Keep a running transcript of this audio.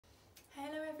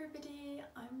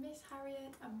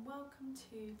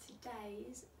to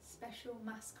today's special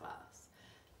maths class.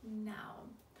 Now,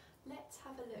 let's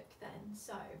have a look then.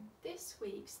 So, this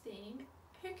week's theme,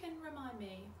 who can remind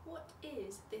me, what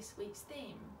is this week's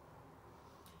theme?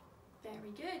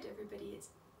 Very good, everybody, it's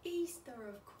Easter,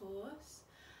 of course.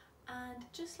 And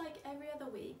just like every other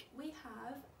week, we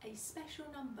have a special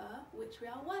number which we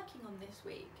are working on this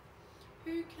week.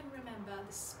 Who can remember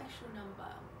the special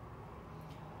number?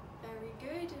 Very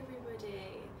good,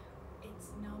 everybody. It's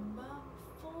number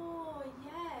 4,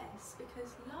 yes,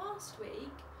 because last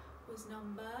week was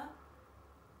number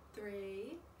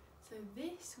 3. So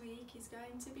this week is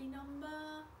going to be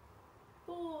number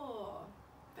 4.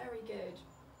 Very good.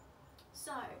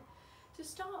 So, to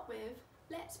start with,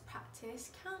 let's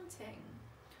practice counting.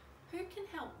 Who can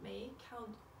help me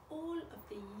count all of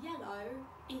the yellow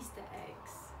Easter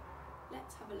eggs?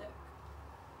 Let's have a look.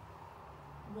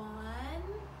 1,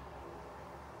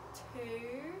 2,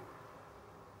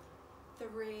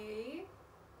 3,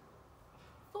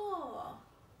 4.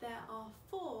 There are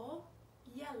 4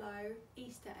 yellow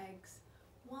Easter eggs.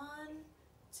 1,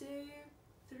 2,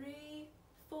 3,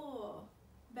 4.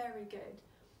 Very good.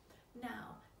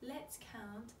 Now, let's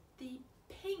count the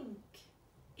pink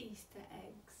Easter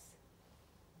eggs.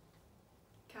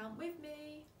 Count with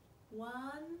me. 1,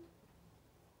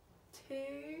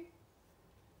 2,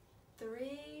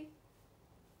 3,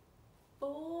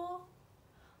 4.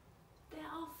 There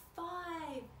are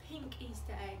 5 pink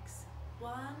Easter eggs.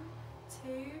 1,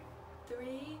 2,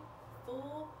 3,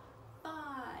 4, 5.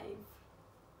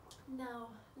 Now,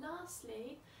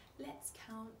 lastly, let's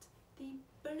count the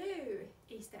blue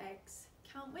Easter eggs.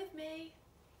 Count with me.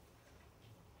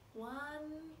 1,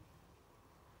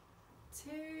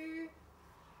 2,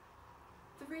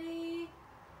 3,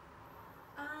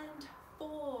 and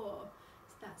 4.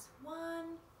 So that's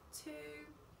 1, 2,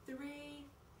 3,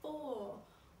 4.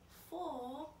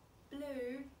 4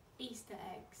 blue Easter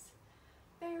eggs.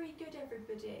 Very good,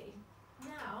 everybody.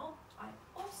 Now, I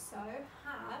also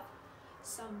have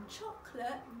some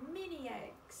chocolate mini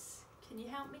eggs. Can you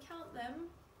help me count them?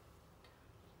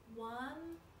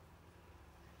 1,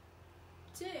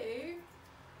 2,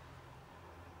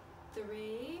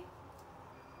 3,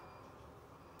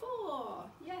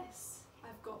 4. Yes,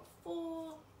 I've got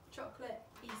 4 chocolate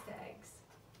Easter eggs.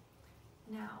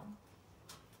 Now,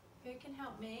 who can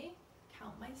help me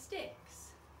count my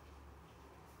sticks?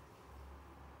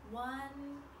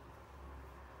 1,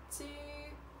 2,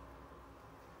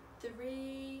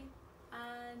 3,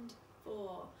 and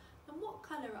 4. And what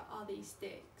colour are these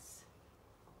sticks?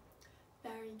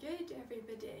 Very good,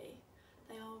 everybody.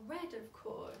 They are red, of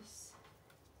course.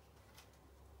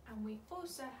 And we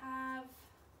also have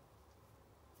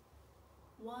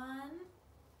 1,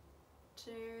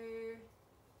 2,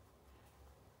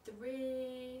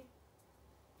 3,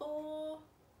 4.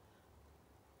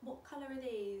 What colour are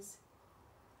these?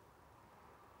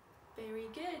 Very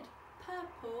good.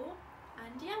 Purple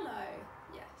and yellow.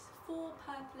 Yes, 4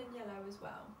 purple and yellow as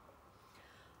well.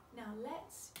 Now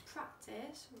let's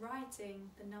practice writing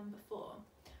the number 4.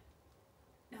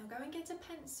 Now go and get a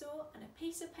pencil and a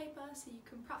piece of paper so you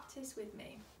can practice with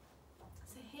me.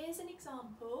 So here's an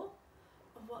example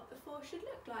of what the 4 should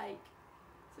look like.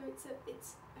 So it's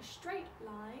a straight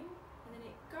line, and then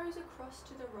it goes across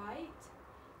to the right,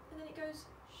 and then it goes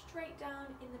straight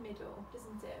down in the middle,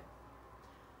 doesn't it?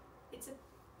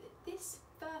 This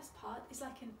first part is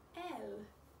like an L,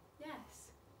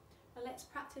 yes. Now let's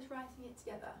practice writing it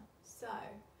together. So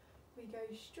we go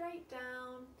straight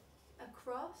down,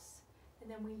 across, and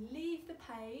then we leave the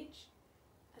page,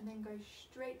 and then go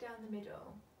straight down the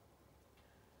middle.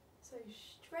 So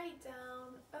straight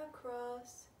down,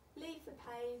 across, leave the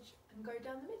page, and go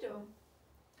down the middle.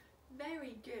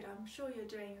 Very good, I'm sure you're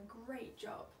doing a great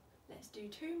job. Let's do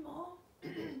 2 more.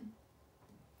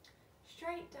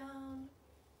 Straight down,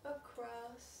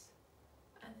 across,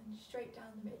 and then straight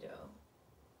down the middle.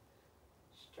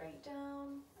 Straight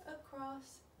down,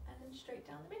 across, and then straight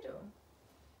down the middle.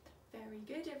 Very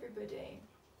good, everybody.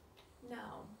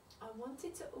 Now, I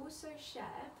wanted to also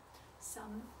share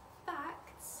some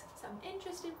facts, some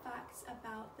interesting facts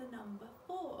about the number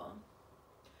 4.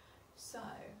 So,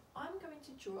 I'm going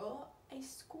to draw a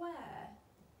square.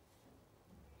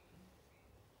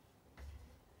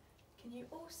 Can you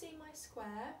all see my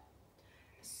square?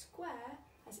 A square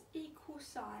has equal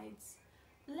sides.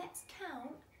 Let's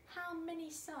count how many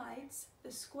sides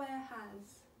the square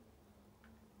has.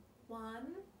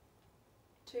 1,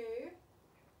 2,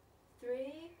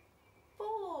 3,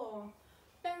 4.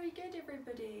 Very good,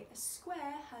 everybody. A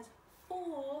square has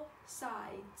 4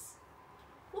 sides.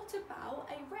 What about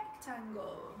a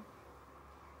rectangle?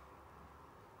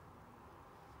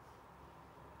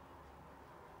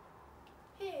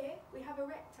 we have a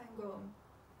rectangle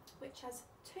which has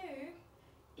two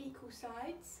equal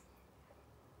sides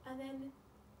and then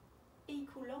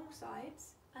equal long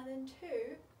sides and then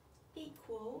two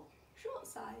equal short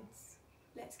sides.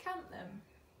 Let's count them.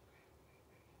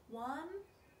 1,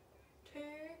 2,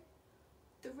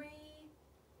 3,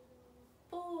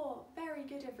 4. Very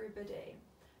good, everybody.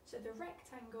 So the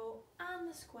rectangle and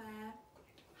the square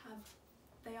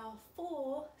they are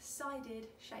 4-sided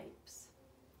shapes.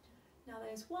 Now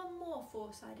there's one more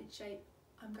 4-sided shape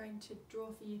I'm going to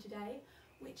draw for you today,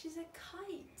 which is a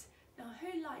kite. Now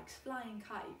who likes flying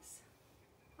kites?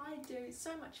 I do, it's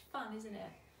so much fun, isn't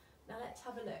it? Now let's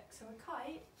have a look. So a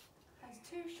kite has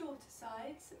two shorter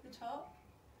sides at the top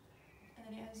and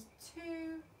then it has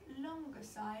two longer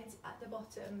sides at the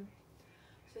bottom.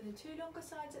 So the two longer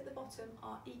sides at the bottom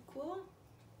are equal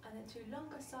and the two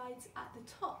longer sides at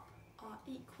the top are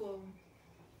equal.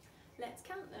 Let's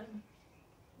count them.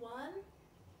 1,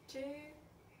 2,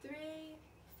 3,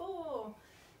 4.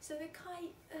 So the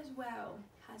kite as well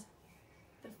has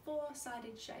the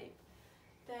 4-sided shape.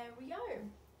 There we go.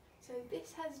 So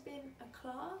this has been a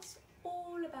class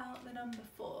all about the number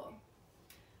 4.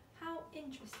 How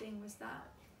interesting was that?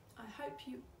 I hope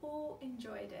you all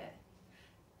enjoyed it.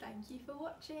 Thank you for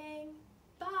watching.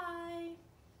 Bye!